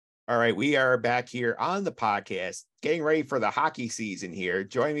All right, we are back here on the podcast, getting ready for the hockey season here.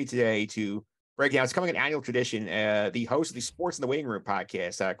 Joining me today to break down, it's becoming an annual tradition, the host of the Sports in the Waiting Room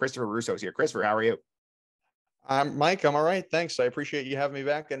podcast, Christopher Russo is here. Christopher, how are you? I'm Mike. I'm all right. Thanks. I appreciate you having me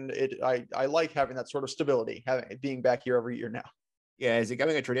back. And I like having that sort of stability, having being back here every year now. Yeah, it's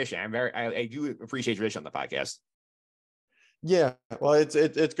becoming a tradition. I do appreciate tradition on the podcast. Yeah. Well, it's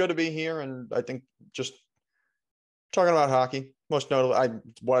good to be here. And I think just talking about hockey, most notably,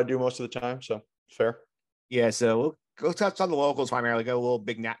 it's what I do most of the time. So fair. Yeah, so we'll go touch on the locals primarily, go a little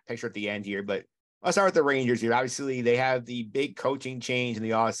big picture at the end here, but I'll start with the Rangers here. Obviously, they have the big coaching change in the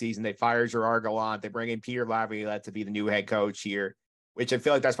offseason. They fire Gerard Gallant. They bring in Peter Laviolette to be the new head coach here, which I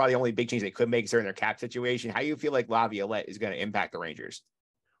feel like that's probably the only big change they could make during their cap situation. How do you feel like Laviolette is going to impact the Rangers?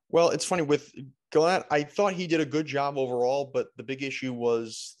 Well, it's funny with Gallant. I thought he did a good job overall, but the big issue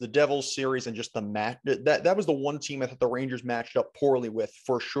was the Devils series and just the match. That was the one team I thought the Rangers matched up poorly with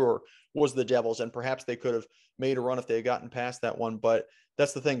for sure was the Devils, and perhaps they could have made a run if they had gotten past that one. But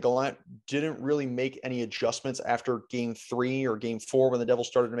that's the thing. Gallant didn't really make any adjustments after game 3 or game 4 when the Devils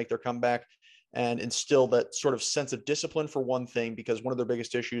started to make their comeback and instill that sort of sense of discipline for one thing, because one of their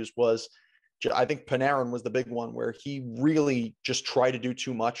biggest issues was I think Panarin was the big one where he really just tried to do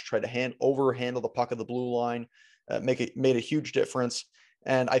too much, tried to overhandle the puck of the blue line, made a huge difference.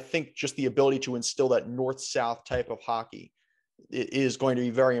 And I think just the ability to instill that north-south type of hockey is going to be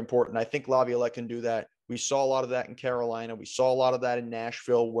very important. I think Laviolette can do that. We saw a lot of that in Carolina. We saw a lot of that in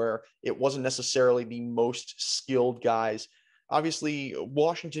Nashville, where it wasn't necessarily the most skilled guys. Obviously,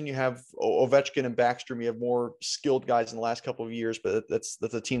 Washington, you have Ovechkin and Backstrom. You have more skilled guys in the last couple of years, but that's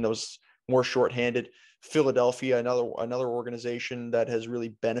a team that was more shorthanded. Philadelphia, another organization that has really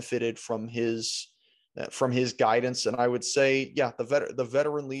benefited from his guidance. And I would say, yeah, the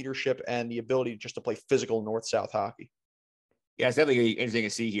veteran leadership and the ability just to play physical north-south hockey. Yeah, it's definitely interesting to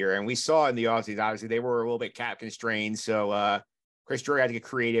see here. And we saw in the offseason, obviously, they were a little bit cap constrained. So Chris Drury had to get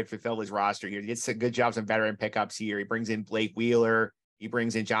creative to fill his roster here. He did some good jobs on veteran pickups here. He brings in Blake Wheeler. He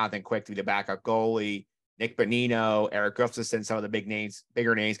brings in Jonathan Quick to be the backup goalie. Nick Bonino, Eric Gustafsson, some of the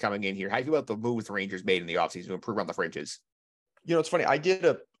bigger names coming in here. How do you feel about the moves the Rangers made in the offseason to improve on the fringes? You know, it's funny. I did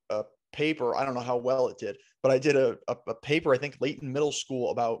a paper. I don't know how well it did, but I did a paper, I think, late in middle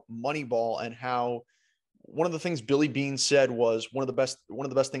school about Moneyball and how one of the things Billy Beane said was one of the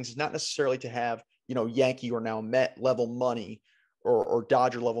best things is not necessarily to have, Yankee or now Met level money or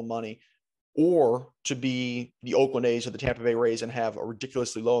Dodger level money, or to be the Oakland A's or the Tampa Bay Rays and have a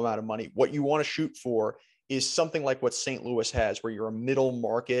ridiculously low amount of money. What you want to shoot for is something like what St. Louis has, where you're a middle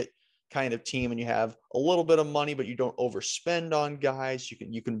market kind of team and you have a little bit of money, but you don't overspend on guys.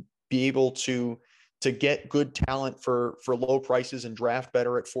 You can be able to get good talent for low prices and draft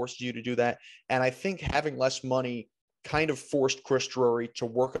better. It forces you to do that. And I think having less money kind of forced Chris Drury to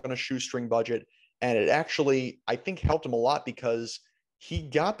work on a shoestring budget. And it actually, I think, helped him a lot because he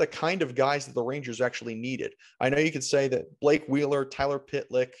got the kind of guys that the Rangers actually needed. I know you could say that Blake Wheeler, Tyler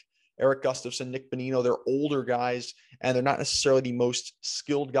Pitlick, Eric Gustafsson, Nick Bonino, they're older guys, and they're not necessarily the most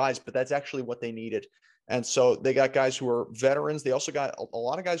skilled guys, but that's actually what they needed. And so they got guys who are veterans. They also got a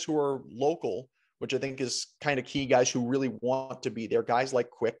lot of guys who are local, which I think is kind of key, guys who really want to be there. Guys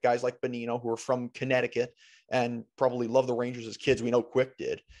like Quick, guys like Bonino, who are from Connecticut and probably love the Rangers as kids. We know Quick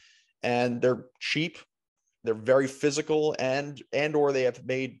did. And they're cheap. They're very physical or they have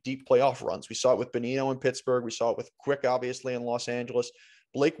made deep playoff runs. We saw it with Bonino in Pittsburgh. We saw it with Quick, obviously, in Los Angeles.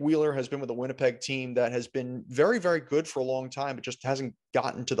 Blake Wheeler has been with the Winnipeg team that has been very, very good for a long time, but just hasn't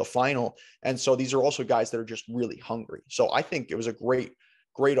gotten to the final. And so these are also guys that are just really hungry. So I think it was a great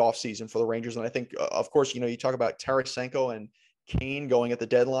offseason for the Rangers. And I think, of course, you talk about Tarasenko and Kane going at the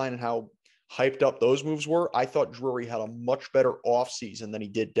deadline and how hyped up those moves were. I thought Drury had a much better offseason than he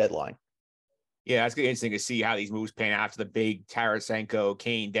did deadline. Yeah, it's interesting to see how these moves pan out to the big Tarasenko,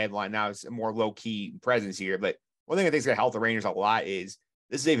 Kane deadline. Now it's a more low-key presence here. But one thing I think is going to help the Rangers a lot is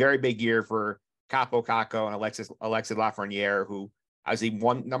this is a very big year for Capo Caco and Alexis Lafreniere, who obviously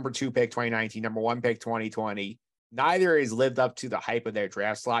number 2 pick 2019, number 1 pick 2020. Neither has lived up to the hype of their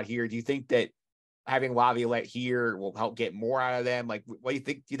draft slot here. Do you think that having Laviolette here will help get more out of them? Like, what do you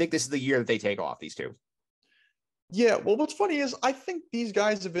think? Do you think this is the year that they take off, these two? Yeah, well, what's funny is I think these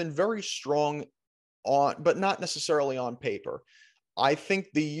guys have been very strong but not necessarily on paper. I think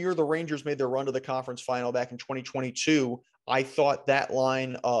the year the Rangers made their run to the conference final back in 2022, I thought that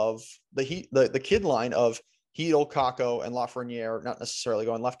line of the kid line of Hedl, Kakko, and Lafreniere, not necessarily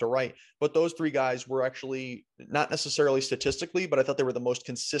going left to right, but those three guys were actually not necessarily statistically, but I thought they were the most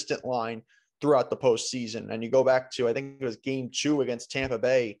consistent line throughout the postseason. And you go back to, I think it was game 2 against Tampa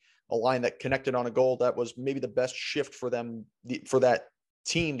Bay, a line that connected on a goal that was maybe the best shift for them for that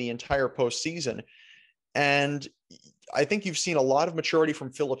team the entire postseason. And I think you've seen a lot of maturity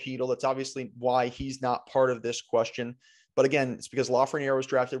from Filipino. That's obviously why he's not part of this question. But again, it's because Lafreniere was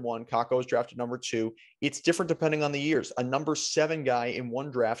drafted 1, Kakko was drafted number 2. It's different depending on the years. A number 7 guy in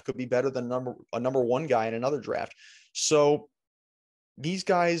one draft could be better than a number 1 guy in another draft. So these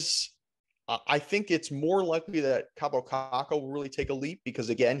guys, I think it's more likely that Cabo Kakko will really take a leap because,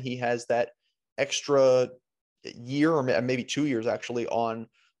 again, he has that extra year or maybe 2 years actually on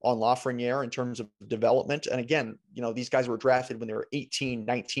Lafreniere in terms of development. And again, these guys were drafted when they were 18,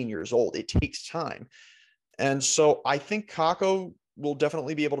 19 years old. It takes time. And so I think Kakko will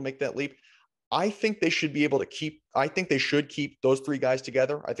definitely be able to make that leap. I think they should keep those 3 guys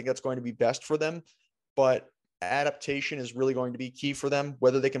together. I think that's going to be best for them. But adaptation is really going to be key for them,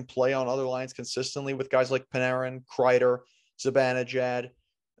 whether they can play on other lines consistently with guys like Panarin, Kreider, Zibanejad,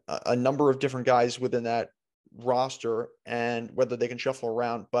 a number of different guys within that roster, and whether they can shuffle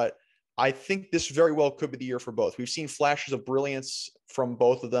around. But I think this very well could be the year for both. We've seen flashes of brilliance from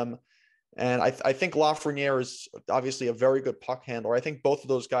both of them. And I think Lafreniere is obviously a very good puck handler. I think both of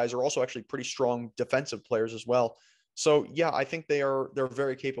those guys are also actually pretty strong defensive players as well. So yeah, I think they're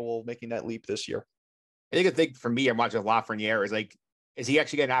very capable of making that leap this year. I think the thing for me, I'm watching Lafreniere is he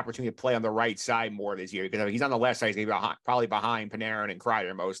actually get an opportunity to play on the right side more this year? Because he's on the left side, he's probably behind Panarin and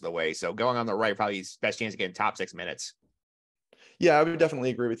Kreider most of the way. So going on the right, probably his best chance of getting top 6 minutes. Yeah, I would definitely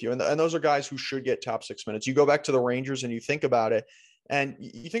agree with you. And those are guys who should get top 6 minutes. You go back to the Rangers and you think about it, and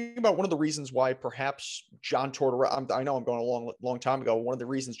you think about one of the reasons why perhaps John Tortorella, I know I'm going a long time ago, one of the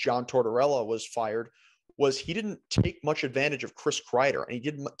reasons John Tortorella was fired was he didn't take much advantage of Chris Kreider, and he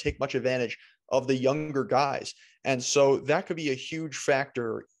didn't take much advantage of the younger guys. And so that could be a huge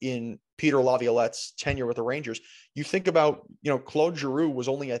factor in Peter Laviolette's tenure with the Rangers. You think about, Claude Giroux was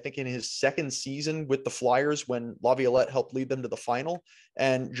only, I think, in his 2nd season with the Flyers when Laviolette helped lead them to the final.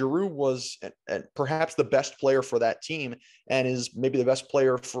 And Giroux was perhaps the best player for that team and is maybe the best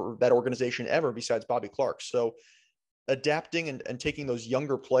player for that organization ever besides Bobby Clark. So adapting and taking those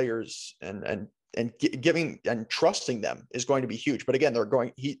younger players and giving and trusting them is going to be huge. But again, they're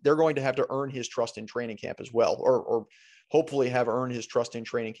going to have to earn his trust in training camp as well, or hopefully have earned his trust in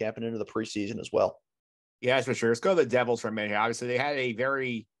training camp and into the preseason as well. Yeah, that's for sure. Let's go to the Devils for a minute here. Obviously, they had a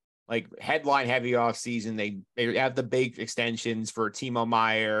very headline heavy off season. They have the big extensions for Timo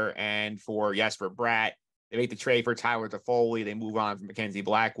Meier and for Jesper Bratt. They make the trade for Tyler Toffoli. They move on from Mackenzie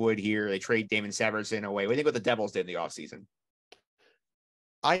Blackwood here. They trade Damon Severson away. What do you think what the Devils did in the offseason?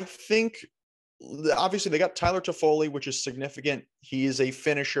 I think obviously they got Tyler Toffoli, which is significant. He is a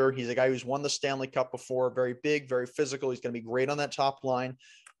finisher. He's a guy who's won the Stanley Cup before, very big, very physical. He's going to be great on that top line.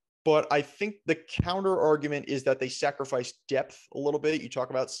 But I think the counter argument is that they sacrificed depth a little bit. You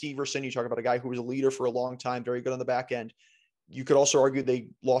talk about Severson, you talk about a guy who was a leader for a long time, very good on the back end. You could also argue they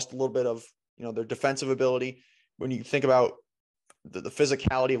lost a little bit of, their defensive ability. When you think about the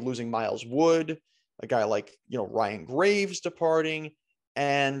physicality of losing Miles Wood, a guy like, Ryan Graves departing,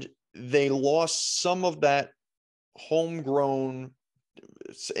 and they lost some of that homegrown,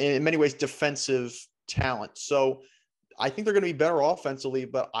 in many ways, defensive talent. So I think they're going to be better offensively,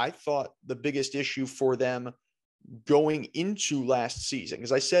 but I thought the biggest issue for them going into last season,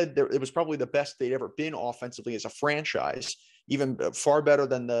 because I said it was probably the best they'd ever been offensively as a franchise, even far better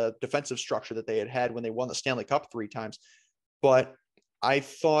than the defensive structure that they had when they won the Stanley Cup 3 times. But I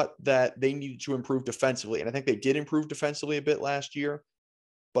thought that they needed to improve defensively, and I think they did improve defensively a bit last year.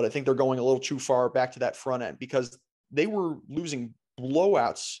 But I think they're going a little too far back to that front end because they were losing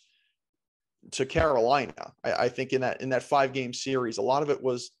blowouts to Carolina. I think in that 5-game series, a lot of it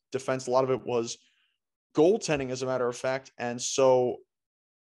was defense, a lot of it was goaltending, as a matter of fact. And so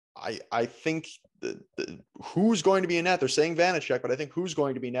I think who's going to be in net, they're saying Vanacek, but I think who's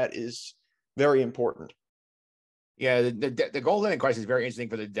going to be net is very important. Yeah, the goaltending question is very interesting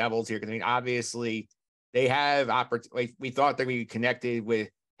for the Devils here because obviously they have we thought that we connected with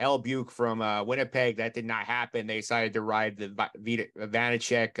Helbuck from Winnipeg. That did not happen. They decided to ride the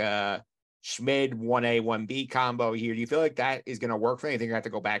Vanacek Schmid 1A 1B combo here. Do you feel like that is going to work for anything? You have to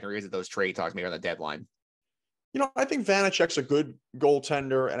go back and revisit those trade talks maybe on the deadline. I think Vanacek's a good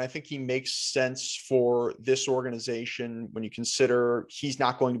goaltender, and I think he makes sense for this organization when you consider he's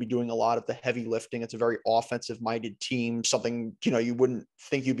not going to be doing a lot of the heavy lifting. It's a very offensive-minded team, something, you wouldn't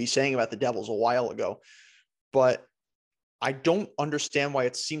think you'd be saying about the Devils a while ago. But I don't understand why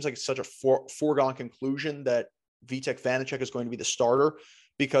it seems like it's such a foregone conclusion that Vitek Vanacek is going to be the starter,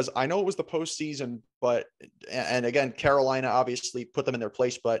 because I know it was the postseason, and again, Carolina obviously put them in their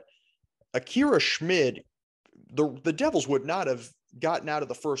place, but Akira Schmid, the Devils would not have gotten out of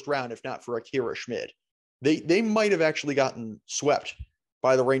the first round if not for Akira Schmid. They might have actually gotten swept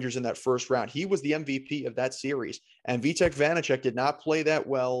by the Rangers in that first round. He was the MVP of that series. And Vitek Vanacek did not play that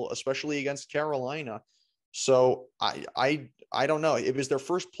well, especially against Carolina. So I don't know. It was their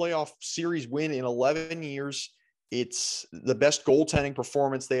first playoff series win in 11 years. It's the best goaltending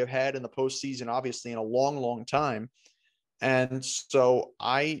performance they have had in the postseason, obviously, in a long, long time. And so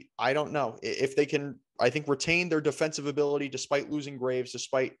I don't know if they can, I think, retain their defensive ability despite losing Graves,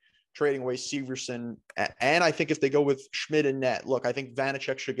 despite trading away Severson. And I think if they go with Schmidt and net, look, I think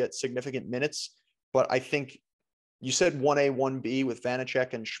Vanacek should get significant minutes, but I think you said 1A, 1B with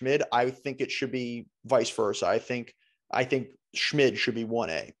Vanacek and Schmidt. I think it should be vice versa. I think Schmidt should be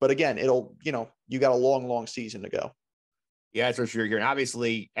 1A, but again, you got a long, long season to go. Yeah, that's for sure. And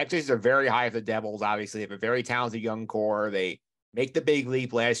obviously, expectations are very high for the Devils. Obviously, they have a very talented young core. They make the big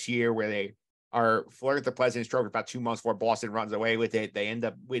leap last year where they are flirting with the President's Trophy about 2 months before Boston runs away with it. They end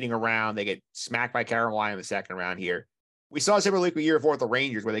up winning a round. They get smacked by Carolina in the second round here. We saw a similar leap a year before with the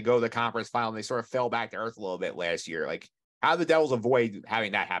Rangers where they go to the conference final and they sort of fell back to earth a little bit last year. Like, how do the Devils avoid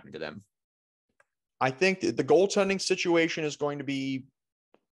having that happen to them? I think the goaltending situation is going to be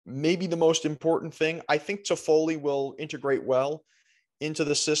maybe the most important thing. I think Toffoli will integrate well into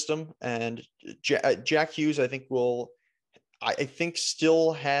the system, and Jack Hughes, I think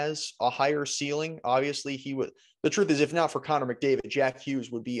still has a higher ceiling. Obviously, he would. The truth is, if not for Connor McDavid, Jack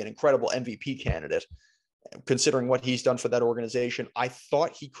Hughes would be an incredible MVP candidate, considering what he's done for that organization. I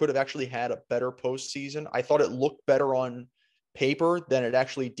thought he could have actually had a better postseason. I thought it looked better on paper than it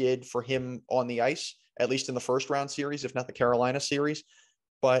actually did for him on the ice, at least in the first round series, if not the Carolina series.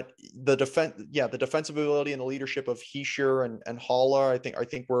 But the defensive ability and the leadership of Hischier and Haller, I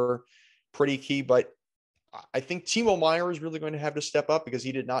think were pretty key. But I think Timo Meier is really going to have to step up because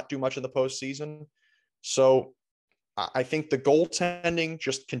he did not do much in the postseason. So I think the goaltending,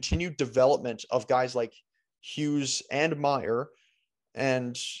 just continued development of guys like Hughes and Meier,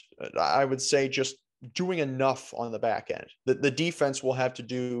 and I would say just doing enough on the back end. The defense will have to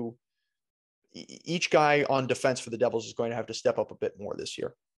do. Each guy on defense for the Devils is going to have to step up a bit more this year.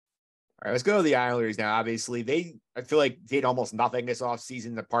 All right, let's go to the Islanders now. Obviously, I feel like did almost nothing this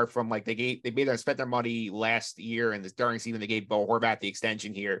offseason apart from like they spent their money last year and this during season they gave Bo Horvat the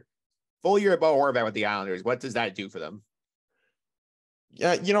extension here. Full year of Bo Horvat with the Islanders. What does that do for them?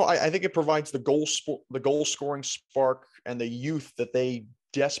 Yeah, I think it provides the goal scoring spark and the youth that they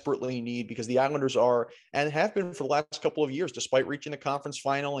desperately need, because the Islanders are and have been for the last couple of years, despite reaching the conference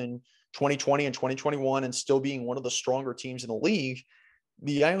final in 2020 and 2021 and still being one of the stronger teams in the league.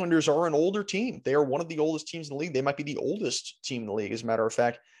 The Islanders are an older team. They are one of the oldest teams in the league. They might be the oldest team in the league, as a matter of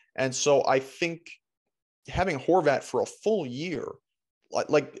fact. And so I think having Horvat for a full year,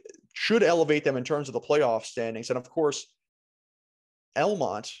 like should elevate them in terms of the playoff standings. And of course,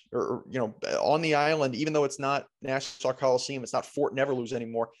 Elmont, or on the island, even though it's not Nassau Coliseum, it's not Fort Neverlose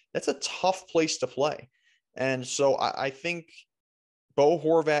anymore. That's a tough place to play. And so I think Bo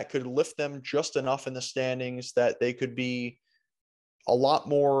Horvat could lift them just enough in the standings that they could be a lot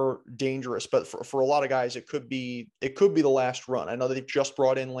more dangerous. But for a lot of guys, it could be the last run. I know they've just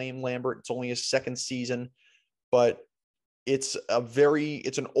brought in Lane Lambert. It's only his second season, but it's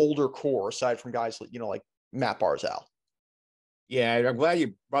an older core aside from guys like Matt Barzal. Yeah, I'm glad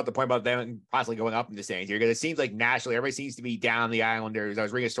you brought the point about them possibly going up in the standings here, because it seems like nationally everybody seems to be down the Islanders. I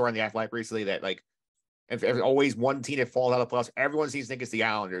was reading a story on the Athletic recently that like if always one team that falls out of the playoffs, everyone seems to think it's the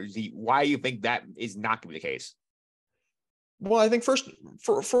Islanders. Why do you think that is not going to be the case? Well, I think first,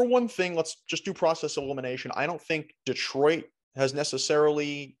 for one thing, let's just do process elimination. I don't think Detroit has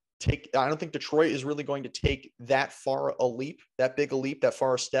necessarily I don't think Detroit is really going to take that far a leap, that big a leap, that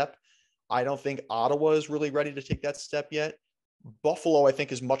far a step. I don't think Ottawa is really ready to take that step yet. Buffalo, I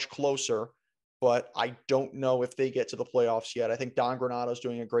think, is much closer, but I don't know if they get to the playoffs yet. I think Don Granato is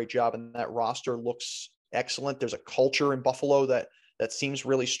doing a great job, and that roster looks excellent. There's a culture in Buffalo that seems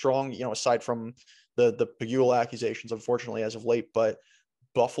really strong, aside from the Pagula accusations, unfortunately, as of late. But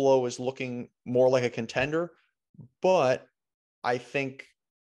Buffalo is looking more like a contender. But I think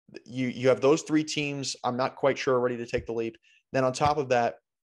you have those three teams, I'm not quite sure, ready to take the leap. Then on top of that,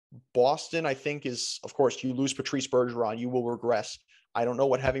 Boston, I think, is, of course, you lose Patrice Bergeron, you will regress. I don't know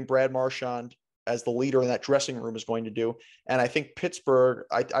what having Brad Marchand as the leader in that dressing room is going to do. And I think Pittsburgh,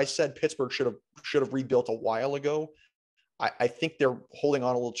 I said Pittsburgh should have rebuilt a while ago. I think they're holding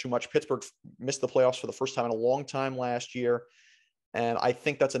on a little too much. Pittsburgh missed the playoffs for the first time in a long time last year. And I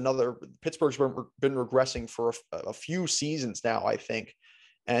think that's Pittsburgh's been regressing for a few seasons now, I think.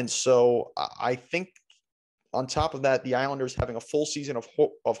 And so I think on top of that, the Islanders having a full season of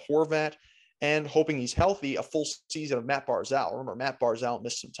Horvat and hoping he's healthy, a full season of Matt Barzal. Remember, Matt Barzal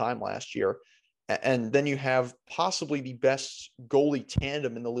missed some time last year. And then you have possibly the best goalie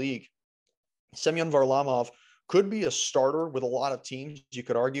tandem in the league. Semyon Varlamov could be a starter with a lot of teams, you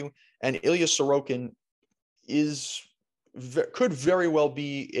could argue, and Ilya Sorokin could very well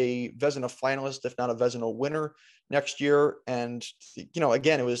be a Vezina finalist, if not a Vezina winner next year. And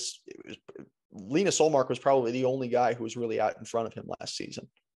again, it was Linus Ullmark was probably the only guy who was really out in front of him last season.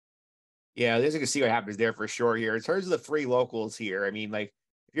 Yeah, there's going to see what happens there for sure here. In terms of the three locals here, I mean, like,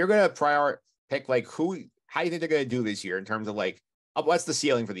 if you're going to pick, like, how do you think they're going to do this year in terms of, like, what's the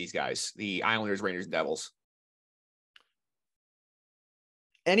ceiling for these guys, the Islanders, Rangers, and Devils?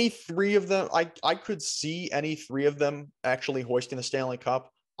 Any three of them, I could see any three of them actually hoisting the Stanley Cup.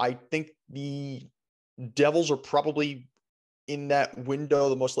 I think the Devils are probably in that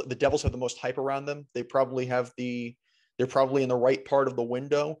window. The Devils have the most hype around them. They're probably in the right part of the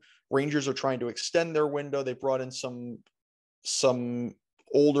window. Rangers are trying to extend their window. They brought in some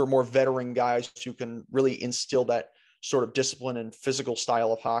older, more veteran guys who can really instill that sort of discipline and physical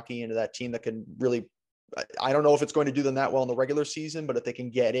style of hockey into that team that can really, I don't know if it's going to do them that well in the regular season, but if they can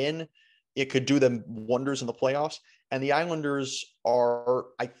get in, it could do them wonders in the playoffs. And the Islanders are,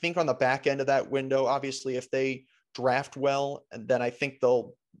 I think, on the back end of that window. Obviously, if they draft well, and then I think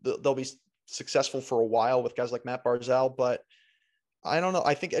they'll be successful for a while with guys like Matt Barzal. But I don't know.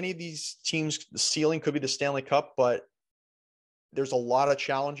 I think any of these teams, the ceiling could be the Stanley Cup, but there's a lot of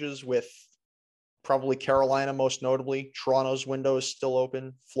challenges with probably Carolina, most notably. Toronto's window is still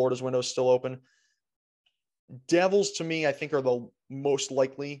open. Florida's window is still open. Devils, to me, I think are the most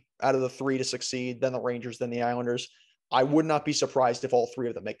likely out of the three to succeed, then the Rangers, then the Islanders. I would not be surprised if all three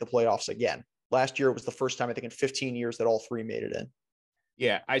of them make the playoffs again. Last year, it was the first time, I think, in 15 years that all three made it in.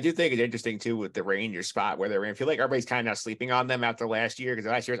 Yeah, I do think it's interesting, too, with the Rangers spot where they're in. I feel like everybody's kind of sleeping on them after last year because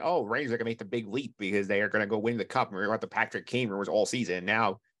last year, Rangers are going to make the big leap because they are going to go win the Cup. And we were about the Patrick Kane rumors all season. And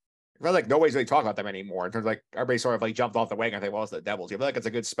now, I feel like nobody's really talking about them anymore in terms of, like, everybody sort of, like, jumped off the wagon. I think, well, it's the Devils. I feel like it's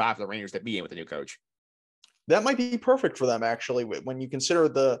a good spot for the Rangers to be in with the new coach. That might be perfect for them, actually, when you consider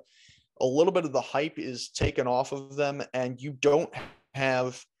a little bit of the hype is taken off of them, and you don't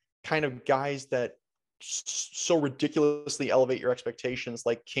have kind of guys that so ridiculously elevate your expectations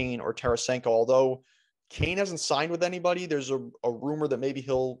like Kane or Tarasenko. Although Kane hasn't signed with anybody, there's a rumor that maybe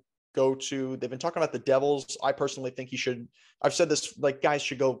he'll go to. They've been talking about the Devils. I personally think he should. I've said this, like, guys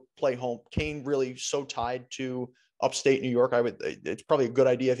should go play home. Kane really so tied to upstate New York. It's probably a good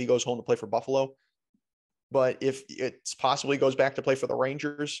idea if he goes home to play for Buffalo. But if it's possibly goes back to play for the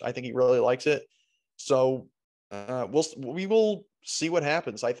Rangers, I think he really likes it. So we will see what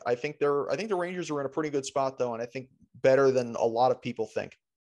happens. I think the Rangers are in a pretty good spot, though, and I think better than a lot of people think.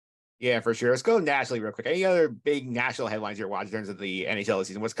 Yeah, for sure. Let's go nationally real quick. Any other big national headlines you're watching in terms of the NHL this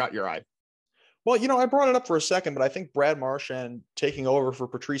season? What's caught your eye? Well, I brought it up for a second, but I think Brad Marchand taking over for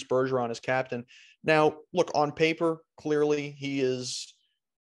Patrice Bergeron as captain. Now, look, on paper, clearly he is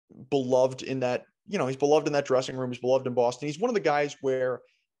beloved in that. He's beloved in that dressing room. He's beloved in Boston. He's one of the guys where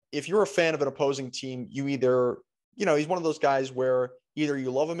if you're a fan of an opposing team, he's one of those guys where either you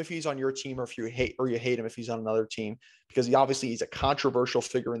love him if he's on your team or you hate him if he's on another team, because he's a controversial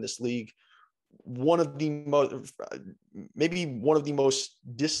figure in this league. Maybe one of the most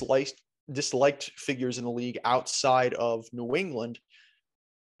disliked figures in the league outside of New England.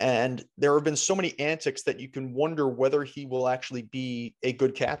 And there have been so many antics that you can wonder whether he will actually be a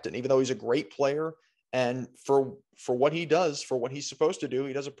good captain, even though he's a great player. And for what he does, for what he's supposed to do,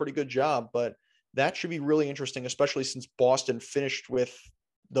 he does a pretty good job. But that should be really interesting, especially since Boston finished with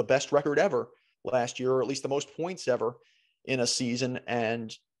the best record ever last year, or at least the most points ever in a season,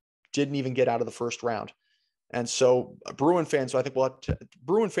 and didn't even get out of the first round. And so Bruin fans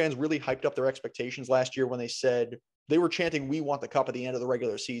really hyped up their expectations last year when they said, they were chanting, "We want the cup" at the end of the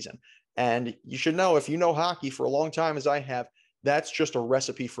regular season. And you should know, if you know hockey for a long time, as I have, that's just a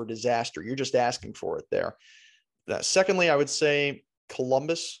recipe for disaster. You're just asking for it there. Secondly, I would say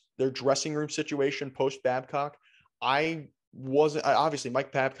Columbus, their dressing room situation post-Babcock. Obviously,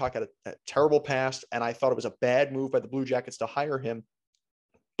 Mike Babcock had a terrible past, and I thought it was a bad move by the Blue Jackets to hire him.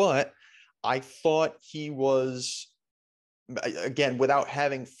 But I thought he was, again, without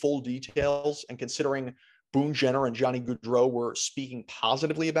having full details and considering Boone Jenner and Johnny Gaudreau were speaking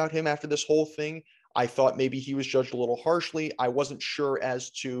positively about him after this whole thing, I thought maybe he was judged a little harshly. I wasn't sure as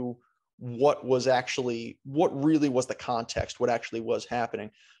to what really was the context, what actually was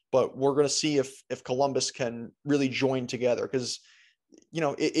happening. But we're going to see if Columbus can really join together, because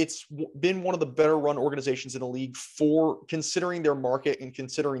it's been one of the better run organizations in the league for considering their market and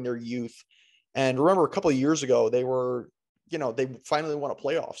considering their youth. And remember, a couple of years ago, they finally won a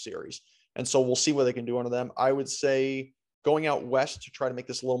playoff series. And so we'll see what they can do under them. I would say going out west to try to make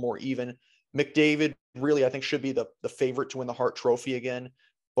this a little more even, McDavid really, I think, should be the favorite to win the Hart Trophy again.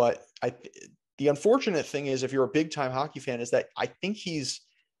 But the unfortunate thing is, if you're a big time hockey fan, is that I think he's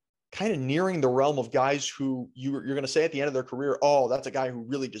kind of nearing the realm of guys who you're going to say at the end of their career, oh, that's a guy who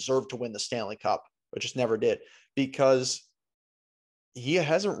really deserved to win the Stanley Cup, but just never did, because he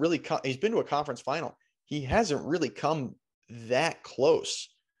hasn't really come. He's been to a conference final. He hasn't really come that close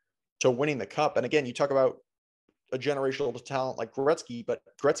to winning the cup. And again, you talk about a generational talent like Gretzky, but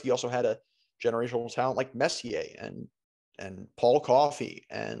Gretzky also had a generational talent like Messier and Paul Coffey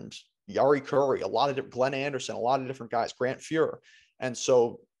and Yari Curry, a lot of Glenn Anderson, a lot of different guys, Grant Fuhrer. And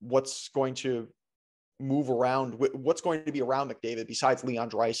so what's going to move around, what's going to be around McDavid besides Leon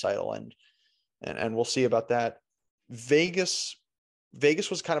Draisaitl, and we'll see about that. Vegas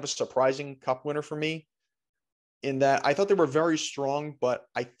was kind of a surprising cup winner for me, in that I thought they were very strong, but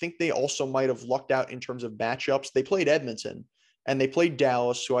I think they also might have lucked out in terms of matchups. They played Edmonton and they played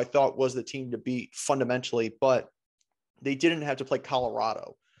Dallas, who I thought was the team to beat fundamentally, but they didn't have to play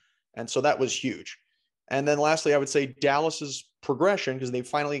Colorado. And so that was huge. And then lastly, I would say Dallas's progression, because they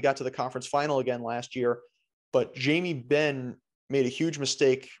finally got to the conference final again last year, but Jamie Benn made a huge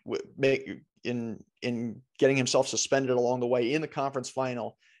mistake in getting himself suspended along the way in the conference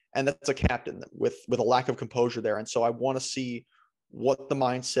final. And that's a captain with a lack of composure there. And so I want to see what the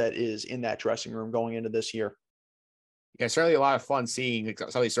mindset is in that dressing room going into this year. Yeah, certainly a lot of fun seeing some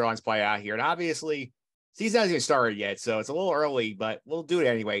of these storylines play out here. And obviously, season hasn't even started yet, so it's a little early, but we'll do it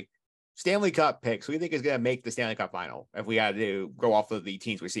anyway. Stanley Cup picks. Who do you think is going to make the Stanley Cup final if we had to go off of the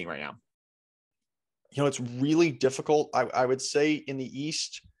teams we're seeing right now? You know, it's really difficult. I would say in the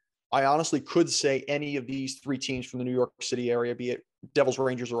East, I honestly could say any of these three teams from the New York City area, be it Devils,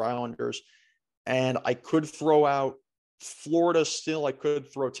 Rangers, or Islanders. And I could throw out Florida still. I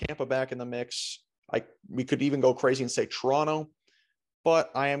could throw Tampa back in the mix. We could even go crazy and say Toronto. But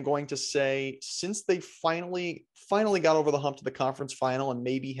I am going to say, since they finally got over the hump to the conference final and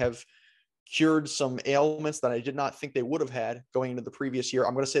maybe have cured some ailments that I did not think they would have had going into the previous year,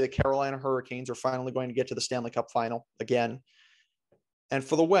 I'm going to say the Carolina Hurricanes are finally going to get to the Stanley Cup final again. And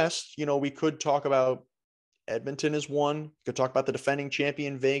for the West, you know, we could talk about Edmonton is one. We could talk about the defending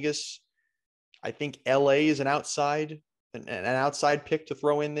champion Vegas. I think LA is an outside pick to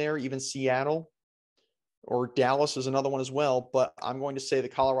throw in there, even Seattle. Or Dallas is another one as well, but I'm going to say the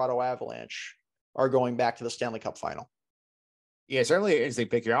Colorado Avalanche are going back to the Stanley Cup final. Yeah, certainly an interesting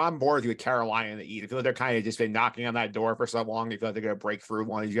pick here. I'm bored with Carolina in the East. I feel like they're kind of just been knocking on that door for so long. I feel like they're going to break through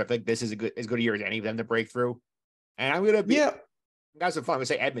one. You think this is as good a year as any of them to break through. And I'm going to got some fun. I'm going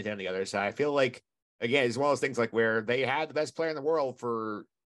to say Edmonton on the other side. I feel like, again, it's one of those things like where they had the best player in the world for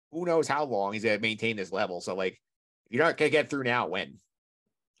who knows how long he's going to maintain this level. So, like, if you're not going to get through now, when?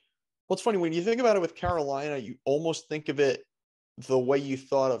 Well, it's funny, when you think about it with Carolina, you almost think of it the way you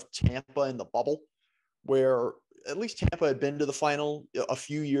thought of Tampa in the bubble, where at least Tampa had been to the final a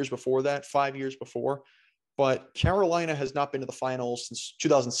few years before that, 5 years before. But Carolina has not been to the final since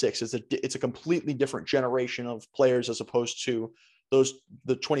 2006. It's a completely different generation of players as opposed to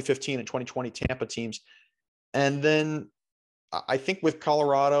the 2015 and 2020 Tampa teams. And then I think with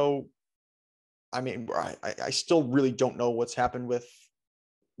Colorado, I mean, I still really don't know what's happened with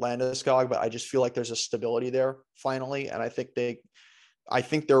Landeskog, but I just feel like there's a stability there finally. And I think they're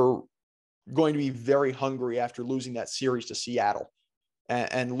going to be very hungry after losing that series to Seattle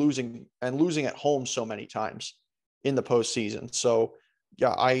and losing at home so many times in the postseason. So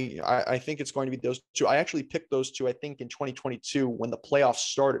yeah, I think it's going to be those two. I actually picked those two, I think, in 2022 when the playoffs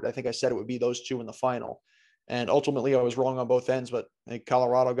started. I think I said it would be those two in the final. And ultimately I was wrong on both ends, but I think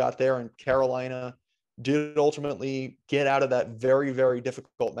Colorado got there and Carolina did ultimately get out of that very, very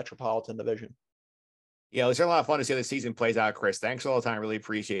difficult Metropolitan Division. Yeah, it's been a lot of fun to see how the season plays out, Chris. Thanks all the time. Really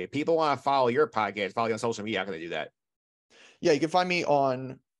appreciate it. People want to follow your podcast, follow you on social media. How can they do that? Yeah, you can find me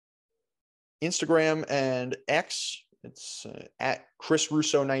on Instagram and X. It's at Chris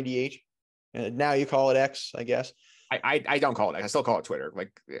Russo 98. And now you call it X, I guess. I don't call it X. I still call it Twitter.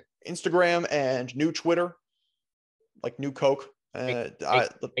 Like Instagram and new Twitter, like new Coke.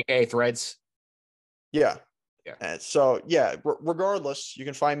 AKA Threads. Yeah. So yeah, regardless, you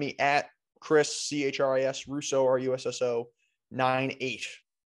can find me at Chris CHRIS Russo RUSSO 98,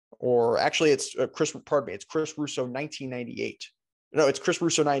 or actually it's Chris. Pardon me, it's Chris Russo 1998. No, it's Chris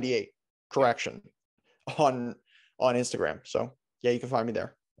Russo 98. Correction, on Instagram. So yeah, you can find me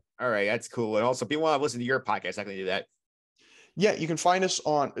there. All right, that's cool. And also, if people want to listen to your podcast, I can do that. Yeah, you can find us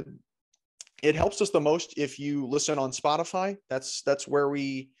on. It helps us the most if you listen on Spotify. That's where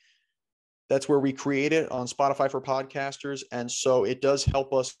we create it, on Spotify for podcasters. And so it does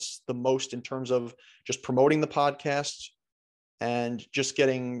help us the most in terms of just promoting the podcast and just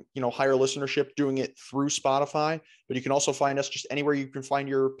getting, higher listenership, doing it through Spotify. But you can also find us just anywhere you can find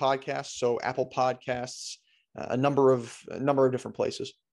your podcasts. So Apple Podcasts, a number of different places.